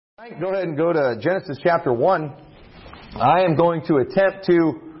Go ahead and go to Genesis chapter 1. I am going to attempt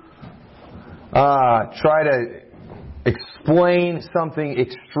to try to explain something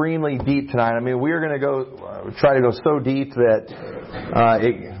extremely deep tonight. I mean, we are going to try to go so deep that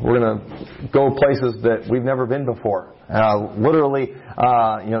we're going to go places that we've never been before. Literally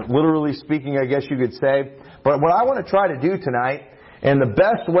speaking, I guess you could say. But what I want to try to do tonight, and the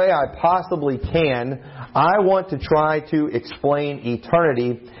best way I possibly can, I want to try to explain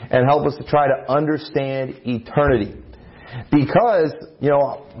eternity and help us to try to understand eternity. Because,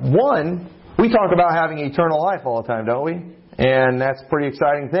 one, we talk about having eternal life all the time, don't we? And that's a pretty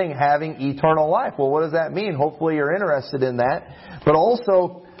exciting thing, having eternal life. Well, what does that mean? Hopefully you're interested in that. But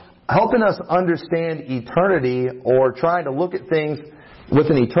also, helping us understand eternity or trying to look at things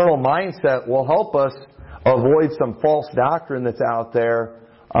with an eternal mindset will help us avoid some false doctrine that's out there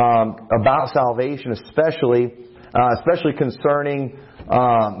about salvation, especially concerning,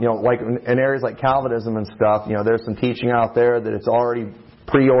 like in areas like Calvinism and stuff. There's some teaching out there that it's already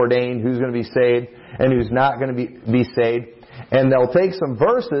preordained who's going to be saved and who's not going to be saved, and they'll take some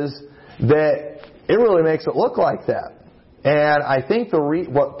verses that it really makes it look like that. And I think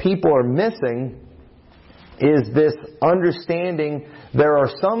what people are missing is this understanding there are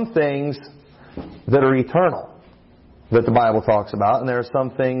some things that are eternal that the Bible talks about, and there are some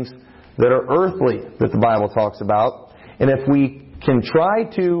things that are earthly that the Bible talks about. And if we can try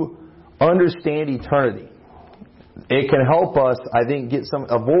to understand eternity, it can help us, I think,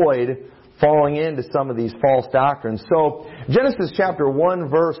 avoid falling into some of these false doctrines. So, Genesis chapter 1,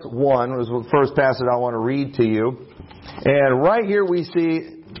 verse 1 was the first passage I want to read to you. And right here we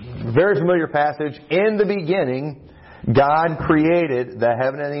see a very familiar passage. In the beginning, God created the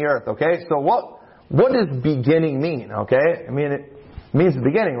heaven and the earth. Okay, so what does beginning mean? Okay, I mean it means the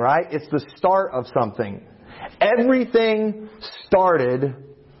beginning, right? It's the start of something. Everything started in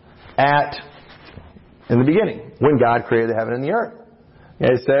the beginning when God created the heaven and the earth.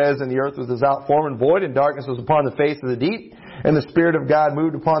 And it says, "And the earth was without form and void, and darkness was upon the face of the deep, and the Spirit of God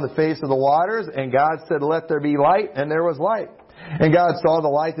moved upon the face of the waters. And God said, Let there be light, and there was light. And God saw the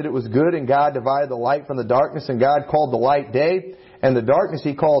light that it was good, and God divided the light from the darkness, and God called the light day, and the darkness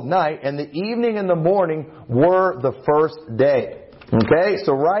He called night, and the evening and the morning were the first day." Okay,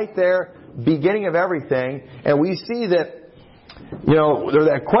 so right there, beginning of everything, and we see that,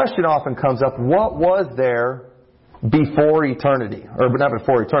 that question often comes up, what was there before eternity? Or not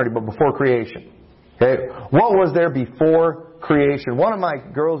before eternity, but before creation. Okay, what was there before creation? One of my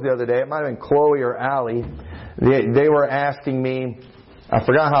girls the other day, it might have been Chloe or Allie, they were asking me, I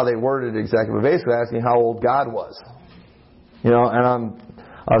forgot how they worded it exactly, but basically asking how old God was. And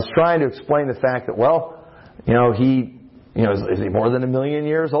I was trying to explain the fact that, He, is He more than 1 million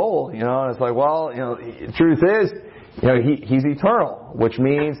years old? And it's like, the truth is, He's eternal, which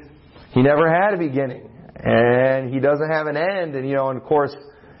means He never had a beginning. And He doesn't have an end. And of course,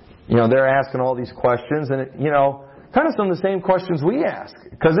 they're asking all these questions, and kind of some of the same questions we ask,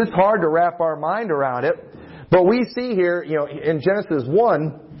 because it's hard to wrap our mind around it. But we see here, in Genesis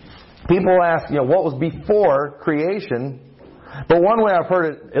 1, people ask, what was before creation? But one way I've heard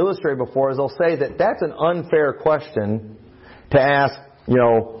it illustrated before is they'll say that that's an unfair question to ask,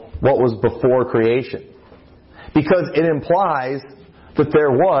 what was before creation. Because it implies that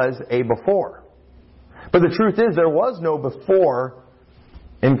there was a before. But the truth is there was no before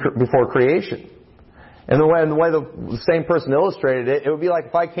creation. And the way the same person illustrated it, it would be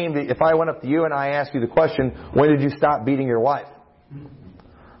like if I went up to you and I asked you the question, when did you stop beating your wife?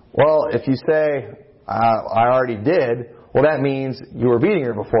 Well, if you say, I already did, well, that means you were beating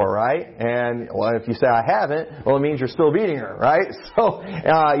her before, right? And if you say I haven't, well, it means you're still beating her, right? So,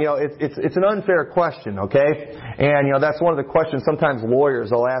 it's an unfair question, okay? And that's one of the questions. Sometimes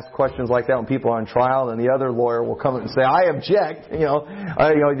lawyers will ask questions like that when people are on trial, and the other lawyer will come and say, "I object."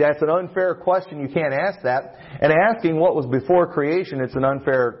 That's an unfair question. You can't ask that. And asking what was before creation, it's an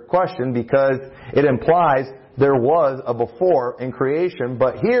unfair question because it implies there was a before in creation.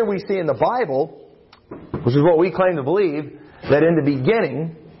 But here we see in the Bible, which is what we claim to believe, that in the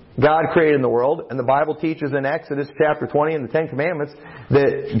beginning, God created the world. And the Bible teaches in Exodus chapter 20 and the Ten Commandments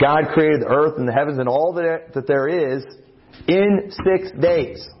that God created the earth and the heavens and all that there is in 6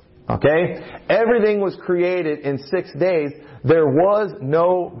 days. Okay? Everything was created in 6 days. There was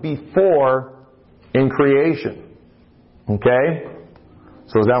no before in creation. Okay?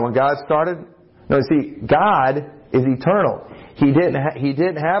 So is that when God started? No, you see, God is eternal. He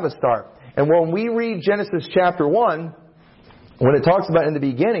didn't have a start. And when we read Genesis chapter 1, when it talks about in the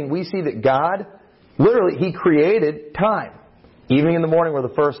beginning, we see that God, literally, He created time. Evening and the morning were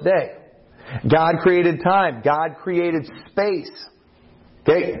the first day. God created time. God created space.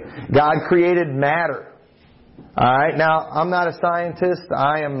 Okay? God created matter. Alright, now, I'm not a scientist,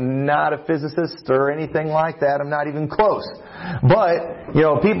 I am not a physicist or anything like that, I'm not even close. But,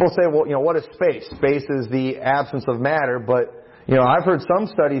 people say, well, what is space? Space is the absence of matter, but, I've heard some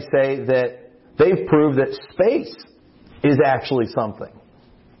studies say that they've proved that space is actually something.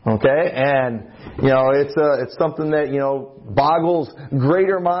 Okay? And, it's something that, boggles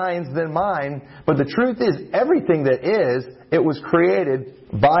greater minds than mine, but the truth is, everything that is, it was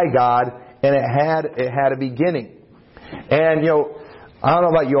created by God, and it had a beginning. And, I don't know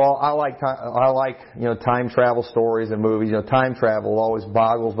about you all, I like time travel stories and movies. Time travel always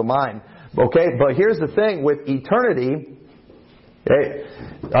boggles the mind. Okay, but here's the thing, with eternity, okay,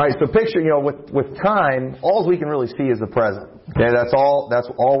 alright, so picture, with time, all we can really see is the present. Okay, that's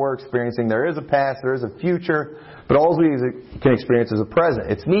all we're experiencing. There is a past, there is a future, but all we can experience is the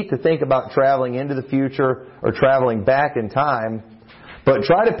present. It's neat to think about traveling into the future or traveling back in time, but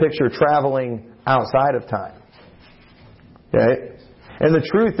try to picture traveling outside of time. Okay? And the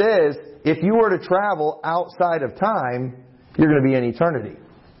truth is, if you were to travel outside of time, you're going to be in eternity.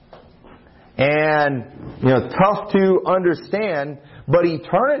 And, tough to understand, but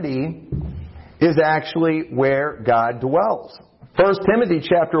eternity is actually where God dwells. 1 Timothy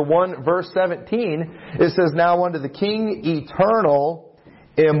chapter 1, verse 17, it says, "Now unto the King eternal,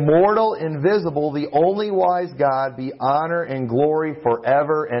 immortal, invisible, the only wise God, be honor and glory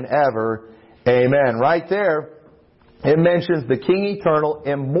forever and ever. Amen." Right there, it mentions the King eternal,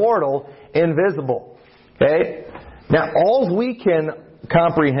 immortal, invisible. Okay? Now, all we can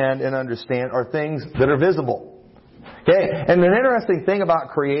comprehend and understand are things that are visible. Okay? And an interesting thing about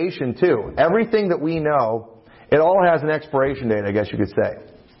creation, too, everything that we know, it all has an expiration date, I guess you could say.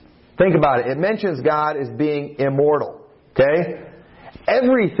 Think about it. It mentions God as being immortal. Okay?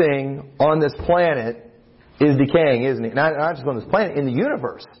 Everything on this planet is decaying, isn't it? Not just on this planet, in the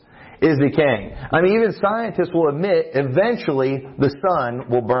universe is decaying. I mean, even scientists will admit eventually the sun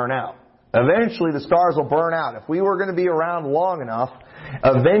will burn out. Eventually the stars will burn out. If we were going to be around long enough,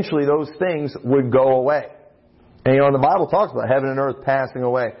 eventually those things would go away. And the Bible talks about heaven and earth passing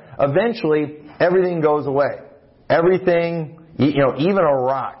away. Eventually, everything goes away. Everything, even a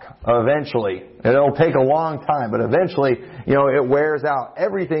rock, eventually. It'll take a long time, but eventually, it wears out.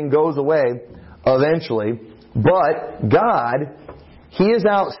 Everything goes away eventually. But God, He is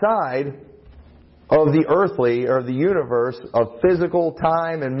outside of the earthly or the universe of physical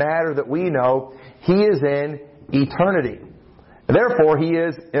time and matter that we know. He is in eternity. Therefore, He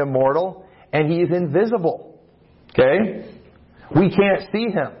is immortal and He is invisible. Okay? We can't see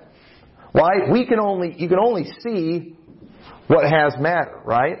Him. Why? You can only see what has matter,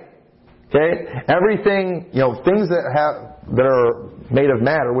 right? Okay? Everything, things that are made of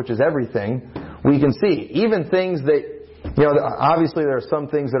matter, which is everything, we can see. Even things that, obviously there are some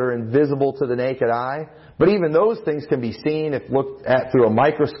things that are invisible to the naked eye, but even those things can be seen if looked at through a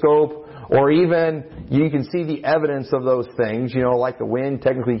microscope, or even you can see the evidence of those things, like the wind.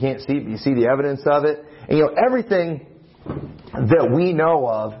 Technically you can't see it, but you see the evidence of it. And everything that we know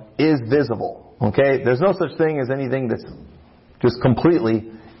of is visible. Okay? There's no such thing as anything that's just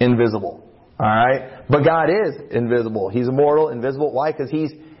completely invisible. Alright? But God is invisible. He's immortal, invisible. Why? Because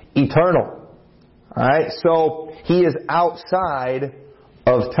He's eternal. Alright? So He is outside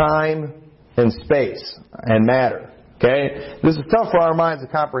of time and space and matter. Okay? This is tough for our minds to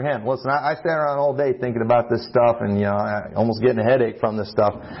comprehend. Listen, I stand around all day thinking about this stuff and, I almost getting a headache from this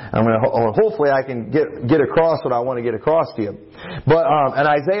stuff. Hopefully I can get across what I want to get across to you. But, in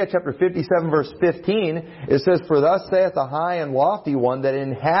Isaiah chapter 57 verse 15, it says, "For thus saith the high and lofty one that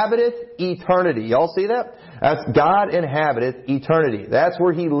inhabiteth eternity." Y'all see that? That's God inhabiteth eternity. That's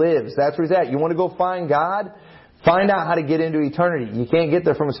where He lives. That's where He's at. You want to go find God? Find out how to get into eternity. You can't get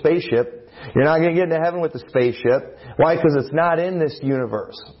there from a spaceship. You're not going to get into heaven with a spaceship. Why? Because it's not in this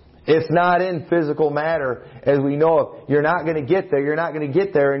universe. It's not in physical matter as we know of. You're not going to get there. You're not going to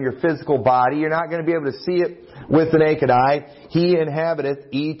get there in your physical body. You're not going to be able to see it with the naked eye. He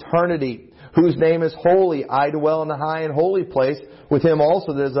inhabiteth eternity, whose name is holy. I dwell in the high and holy place with him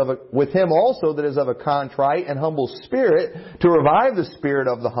also that is of a contrite and humble spirit, to revive the spirit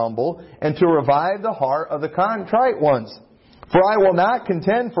of the humble and to revive the heart of the contrite ones. For I will not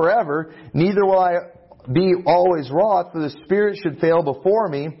contend forever, neither will I be always wroth, for the spirit should fail before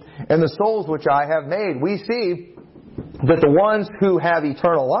me, and the souls which I have made. We see that the ones who have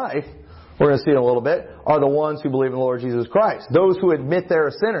eternal life, we're going to see in a little bit, are the ones who believe in the Lord Jesus Christ. Those who admit they're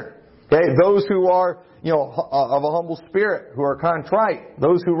a sinner. Okay? Those who are, of a humble spirit, who are contrite.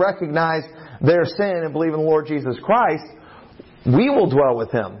 Those who recognize their sin and believe in the Lord Jesus Christ. We will dwell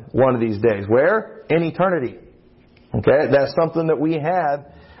with Him one of these days. Where? In eternity. Okay? That's something that we have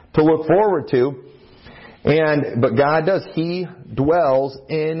to look forward to. But God does. He dwells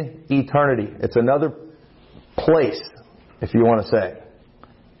in eternity. It's another place, if you want to say,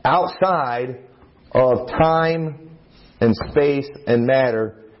 outside of time and space and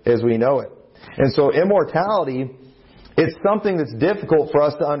matter as we know it. And so immortality, it's something that's difficult for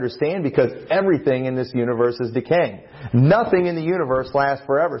us to understand because everything in this universe is decaying. Nothing in the universe lasts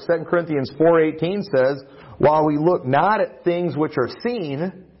forever. 2 Corinthians 4:18 says, while we look not at things which are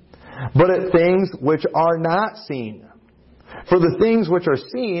seen, but at things which are not seen. For the things which are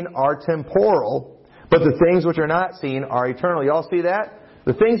seen are temporal, but the things which are not seen are eternal. Y'all see that?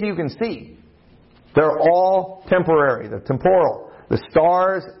 The things you can see, they're all temporary. They're temporal. The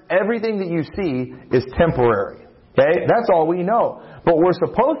stars, everything that you see is temporary. Okay? That's all we know. But we're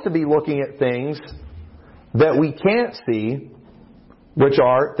supposed to be looking at things that we can't see, which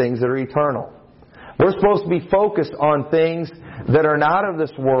are things that are eternal. We're supposed to be focused on things that are not of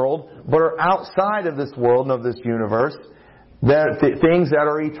this world, but are outside of this world and of this universe. Things that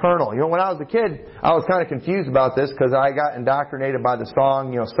are eternal. You know, when I was a kid, I was kind of confused about this because I got indoctrinated by the song,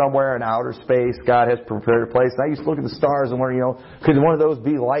 somewhere in outer space, God has prepared a place. And I used to look at the stars and wonder, could one of those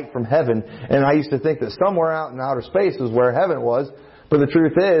be light from heaven? And I used to think that somewhere out in outer space was where heaven was. But the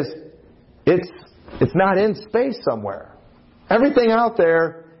truth is, it's not in space somewhere. Everything out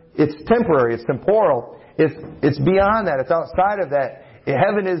there, it's temporary, it's temporal. It's beyond that. It's outside of that.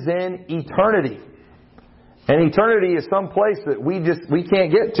 Heaven is in eternity. And eternity is some place that we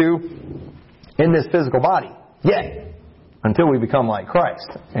can't get to in this physical body yet, until we become like Christ.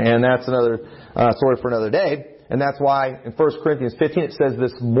 And that's another story for another day. And that's why in 1 Corinthians 15 it says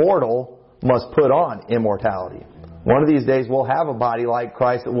this mortal must put on immortality. One of these days we'll have a body like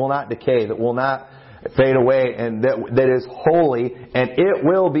Christ that will not decay, that will not fade away, and that is holy, and it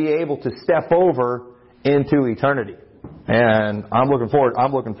will be able to step over into eternity. And I'm looking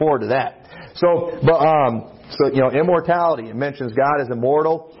forward to that. So immortality. It mentions God as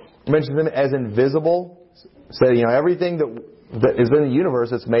immortal. It mentions Him as invisible. So, everything that is in the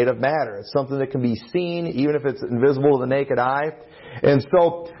universe, it's made of matter. It's something that can be seen, even if it's invisible to the naked eye. And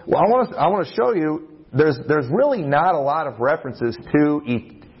so, I want to show you, there's really not a lot of references to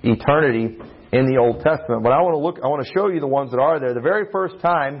eternity in the Old Testament. But I want to show you the ones that are there. The very first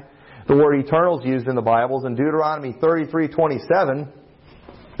time the word eternal is used in the Bible is in Deuteronomy 33:27.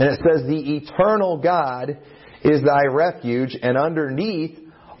 And it says, the eternal God is thy refuge, and underneath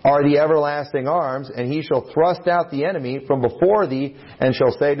are the everlasting arms, and He shall thrust out the enemy from before thee, and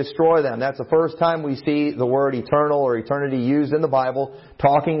shall say, destroy them. That's the first time we see the word eternal or eternity used in the Bible,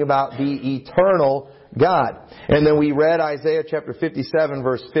 talking about the eternal God. And then we read Isaiah chapter 57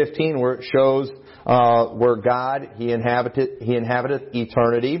 verse 15, where it shows where God, He inhabited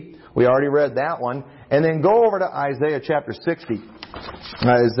eternity. We already read that one. And then go over to Isaiah chapter 60.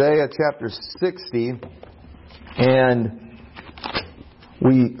 Isaiah chapter 60, and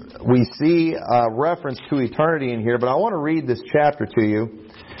we see a reference to eternity in here, but I want to read this chapter to you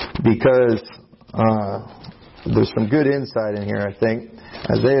because there's some good insight in here, I think.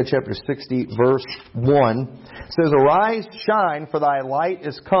 Isaiah chapter 60, verse 1 says, arise, shine, for thy light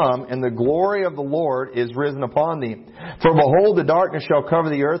is come, and the glory of the Lord is risen upon thee. For behold, the darkness shall cover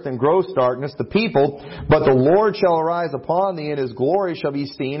the earth, and gross darkness the people. But the Lord shall arise upon thee, and His glory shall be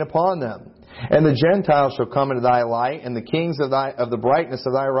seen upon them. And the Gentiles shall come into thy light, and the kings of the brightness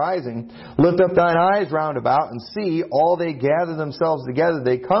of thy rising. Lift up thine eyes round about, and see, all they gather themselves together,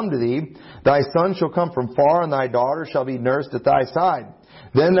 they come to thee. Thy son shall come from far, and thy daughter shall be nursed at thy side.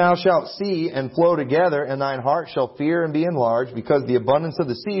 Then thou shalt see and flow together, and thine heart shall fear and be enlarged, because the abundance of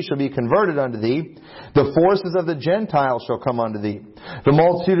the sea shall be converted unto thee. The forces of the Gentiles shall come unto thee. The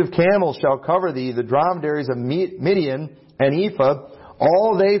multitude of camels shall cover thee, the dromedaries of Midian and Ephah.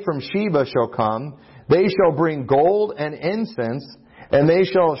 All they from Sheba shall come. They shall bring gold and incense, and they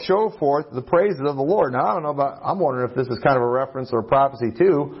shall show forth the praises of the Lord. Now, I'm wondering if this is kind of a reference or a prophecy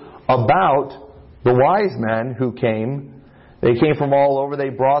too about the wise men who came. They came from all over. They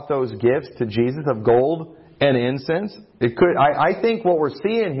brought those gifts to Jesus of gold and incense. I think what we're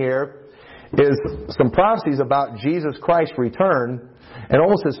seeing here is some prophecies about Jesus Christ's return and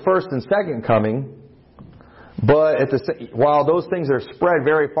almost His first and second coming. But while those things are spread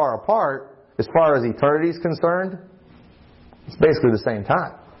very far apart, as far as eternity is concerned, it's basically the same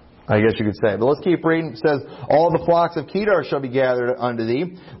time, I guess you could say. But let's keep reading. It says, all the flocks of Kedar shall be gathered unto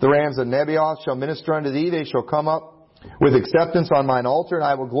thee. The rams of Nebaioth shall minister unto thee. They shall come up with acceptance on mine altar, and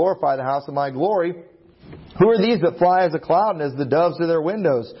I will glorify the house of my glory. Who are these that fly as a cloud and as the doves to their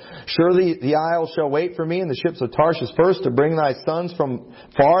windows? Surely the isles shall wait for me, and the ships of Tarshish first, to bring thy sons from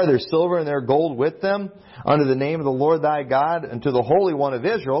far, their silver and their gold with them, unto the name of the Lord thy God, and to the Holy One of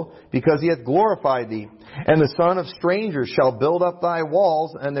Israel, because he hath glorified thee. And the son of strangers shall build up thy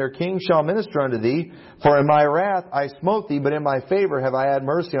walls, and their kings shall minister unto thee. For in my wrath I smote thee, but in my favor have I had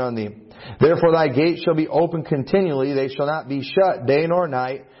mercy on thee. Therefore thy gates shall be open continually, they shall not be shut day nor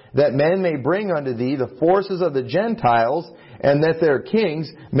night, that men may bring unto thee the forces of the Gentiles, and that their kings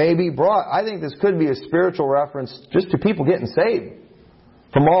may be brought. I think this could be a spiritual reference just to people getting saved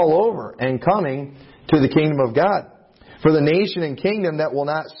from all over and coming to the kingdom of God. For the nation and kingdom that will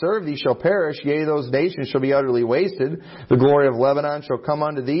not serve thee shall perish, yea, those nations shall be utterly wasted. The glory of Lebanon shall come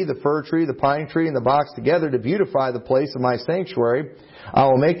unto thee, the fir tree, the pine tree, and the box together, to beautify the place of my sanctuary. I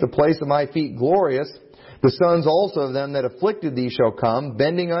will make the place of my feet glorious. The sons also of them that afflicted thee shall come,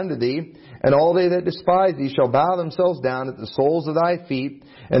 bending unto thee, and all they that despise thee shall bow themselves down at the soles of thy feet,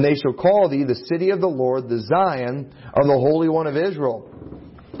 and they shall call thee the city of the Lord, the Zion of the Holy One of Israel.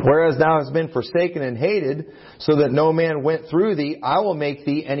 Whereas thou hast been forsaken and hated, so that no man went through thee, I will make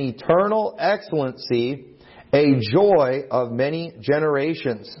thee an eternal excellency, a joy of many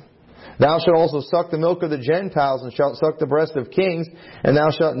generations. Thou shalt also suck the milk of the Gentiles, and shalt suck the breast of kings, and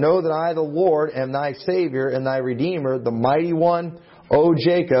thou shalt know that I, the Lord, am thy Savior and thy Redeemer, the Mighty One, O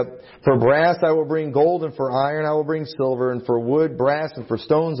Jacob. For brass I will bring gold, and for iron I will bring silver, and for wood brass, and for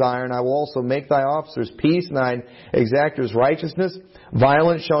stones iron. I will also make thy officers peace, and thine exactors righteousness.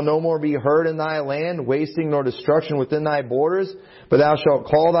 Violence shall no more be heard in thy land, wasting nor destruction within thy borders. But thou shalt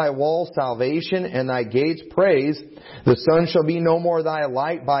call thy walls salvation, and thy gates praise. The sun shall be no more thy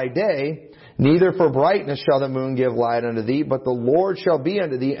light by day, neither for brightness shall the moon give light unto thee. But the Lord shall be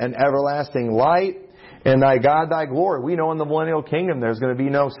unto thee an everlasting light, and thy God thy glory. We know in the millennial kingdom there's going to be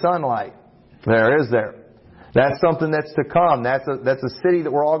no sunlight. There is there. That's something that's to come. That's a city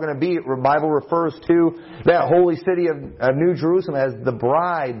that we're all going to be. The Bible refers to that holy city of New Jerusalem as the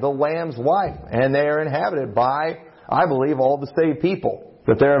bride, the Lamb's wife. And they are inhabited by, I believe, all the saved people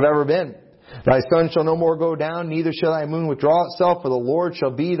that there have ever been. Thy sun shall no more go down, neither shall thy moon withdraw itself, for the Lord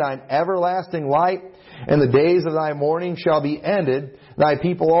shall be thine everlasting light, and the days of thy mourning shall be ended. Thy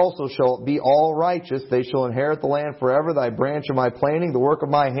people also shall be all righteous. They shall inherit the land forever, thy branch of my planting, the work of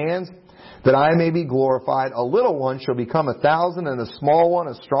my hands, that I may be glorified. A little one shall become 1,000, and a small one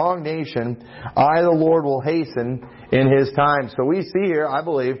a strong nation. I, the Lord, will hasten in his time. So we see here, I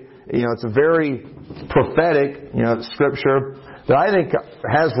believe, it's a very prophetic, scripture that I think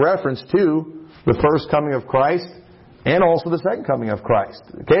has reference to the first coming of Christ and also the second coming of Christ.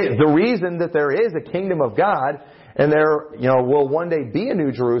 Okay, the reason that there is a kingdom of God and there, will one day be a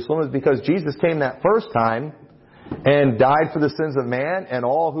New Jerusalem is because Jesus came that first time and died for the sins of man, and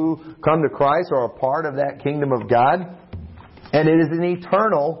all who come to Christ are a part of that kingdom of God. And it is an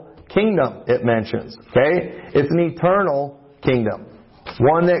eternal kingdom, it mentions. Okay? It's an eternal kingdom.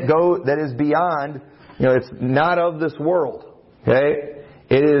 One that is beyond, it's not of this world. Okay?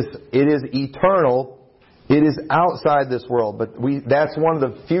 It is eternal. It is outside this world. But that's one of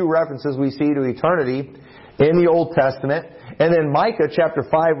the few references we see to eternity in the Old Testament. And then Micah chapter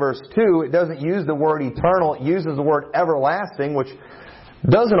 5 verse 2, it doesn't use the word eternal, it uses the word everlasting, which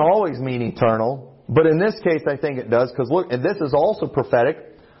doesn't always mean eternal. But in this case I think it does, because look, and this is also prophetic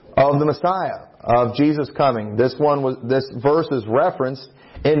of the Messiah, of Jesus coming. This verse is referenced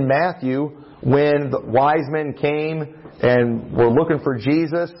in Matthew when the wise men came and were looking for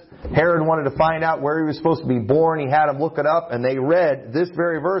Jesus. Herod wanted to find out where he was supposed to be born. He had them look it up, and they read this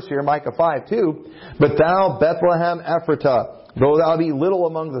very verse here, Micah 5:2. But thou, Bethlehem Ephratah, though thou be little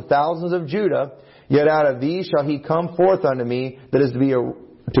among the thousands of Judah, yet out of thee shall he come forth unto me, that is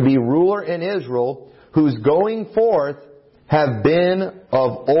to be ruler in Israel, whose going forth have been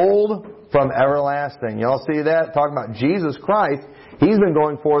of old from everlasting. Y'all see that? Talking about Jesus Christ. He's been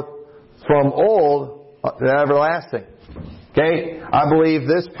going forth from old to everlasting. Okay, I believe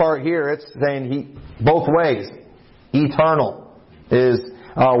this part here, it's saying both ways. Eternal is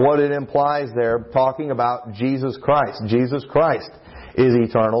what it implies there, talking about Jesus Christ. Jesus Christ is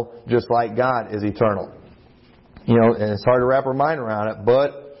eternal, just like God is eternal. And it's hard to wrap our mind around it,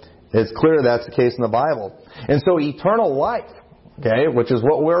 but it's clear that's the case in the Bible. And so eternal life, okay, which is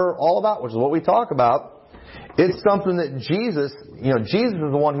what we're all about, which is what we talk about, it's something that Jesus is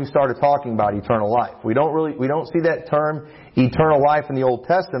the one who started talking about eternal life. We don't see that term eternal life in the Old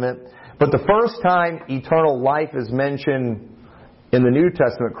Testament, but the first time eternal life is mentioned in the New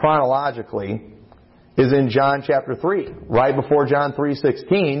Testament chronologically is in John chapter 3, right before John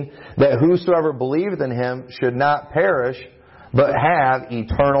 3:16, that whosoever believeth in him should not perish, but have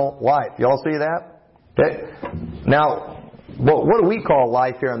eternal life. Y'all see that? Okay? Now, what do we call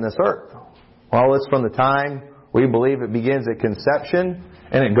life here on this earth? Well, it's from the time we believe it begins at conception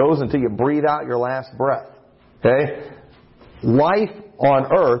and it goes until you breathe out your last breath. Okay? Life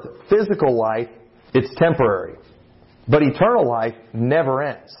on earth, physical life, it's temporary. But eternal life never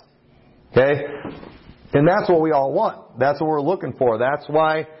ends. Okay? And that's what we all want. That's what we're looking for. That's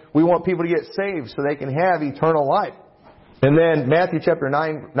why we want people to get saved so they can have eternal life. And then Matthew chapter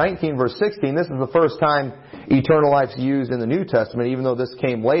 19 verse 16, this is the first time eternal life is used in the New Testament, even though this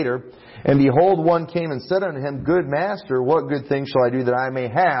came later. And behold, one came and said unto him, Good master, what good thing shall I do that I may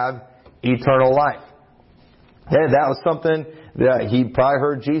have eternal life? And that was something that he probably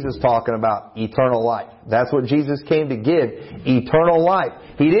heard Jesus talking about, eternal life. That's what Jesus came to give, eternal life.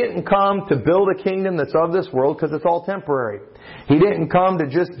 He didn't come to build a kingdom that's of this world because it's all temporary. He didn't come to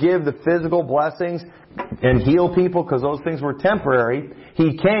just give the physical blessings and heal people because those things were temporary.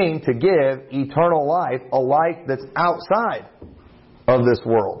 He came to give eternal life, a life that's outside of this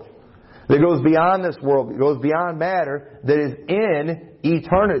world. That goes beyond this world, it goes beyond matter, that is in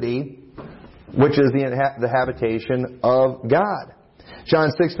eternity, which is the habitation of God.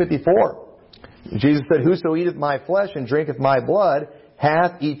 John 6:54. Jesus said, Whoso eateth my flesh and drinketh my blood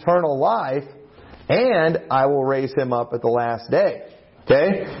hath eternal life, and I will raise him up at the last day.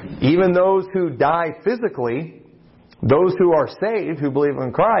 Okay? Even those who die physically, those who are saved, who believe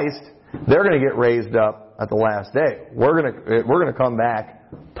in Christ, they're going to get raised up at the last day. We're going to come back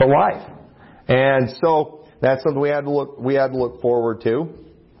to life. And so that's something we had to look forward to.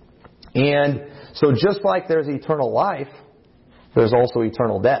 And so just like there's eternal life, there's also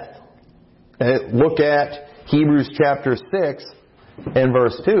eternal death. And look at Hebrews chapter 6 and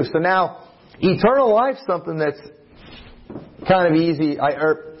verse 2. So now, eternal life is something that's kind of easy,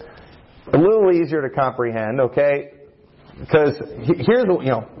 or a little easier to comprehend, okay? Because here's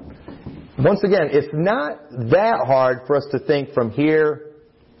the, once again, it's not that hard for us to think from here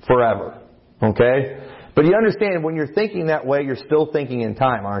forever, okay? But you understand, when you're thinking that way, you're still thinking in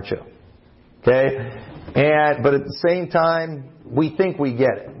time, aren't you? Okay? But at the same time, we think we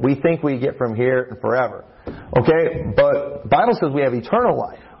get it. We think we get from here and forever. Okay? But the Bible says we have eternal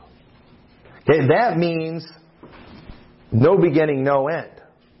life. Okay? That means no beginning, no end.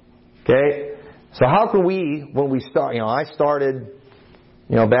 Okay? So how can we, when we start, I started,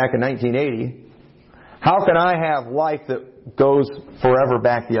 back in 1980, how can I have life that goes forever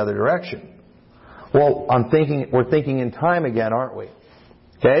back the other direction? Well, we're thinking in time again, aren't we?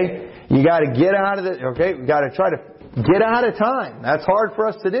 Okay? You got to get out of it. Okay? We got to try to get out of time. That's hard for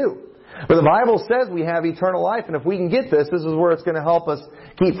us to do. But the Bible says we have eternal life, and if we can get this is where it's going to help us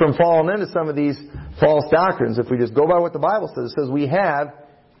keep from falling into some of these false doctrines. If we just go by what the Bible says, it says we have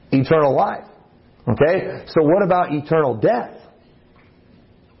eternal life. Okay? So what about eternal death?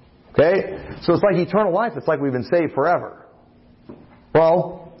 Okay? So it's like eternal life. It's like we've been saved forever.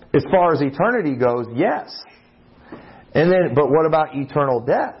 Well, as far as eternity goes, yes. But what about eternal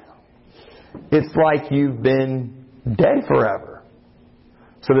death? It's like you've been dead forever.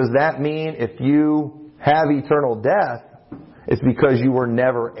 So does that mean if you have eternal death, it's because you were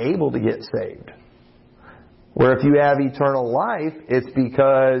never able to get saved? Where if you have eternal life, it's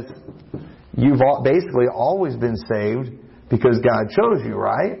because you've basically always been saved because God chose you,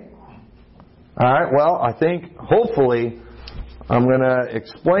 right? Alright, well, I think, hopefully, I'm going to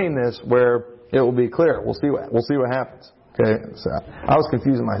explain this where it will be clear. We'll see what happens. Okay, so I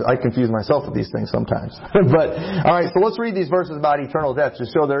confuse myself with these things sometimes. But all right, so let's read these verses about eternal death to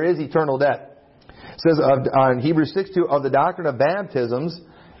show there is eternal death. It says on Hebrews 6:2, of the doctrine of baptisms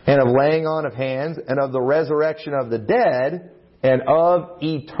and of laying on of hands and of the resurrection of the dead and of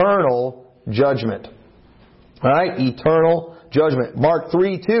eternal judgment. All right, eternal judgment. Mark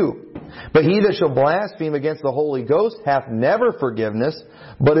 3:2. But he that shall blaspheme against the Holy Ghost hath never forgiveness,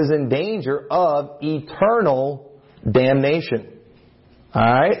 but is in danger of eternal damnation.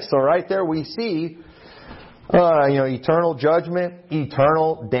 Alright, so right there we see, eternal judgment,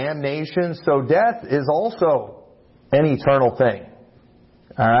 eternal damnation. So death is also an eternal thing.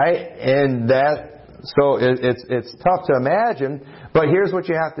 Alright, and so it's tough to imagine, but here's what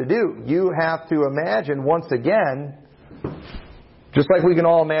you have to do. You have to imagine, once again, just like we can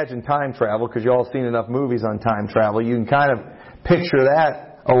all imagine time travel, because you all seen enough movies on time travel, you can kind of picture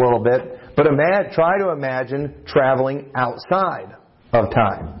that a little bit. But try to imagine traveling outside of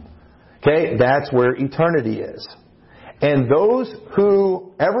time. Okay? That's where eternity is. And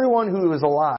everyone who is alive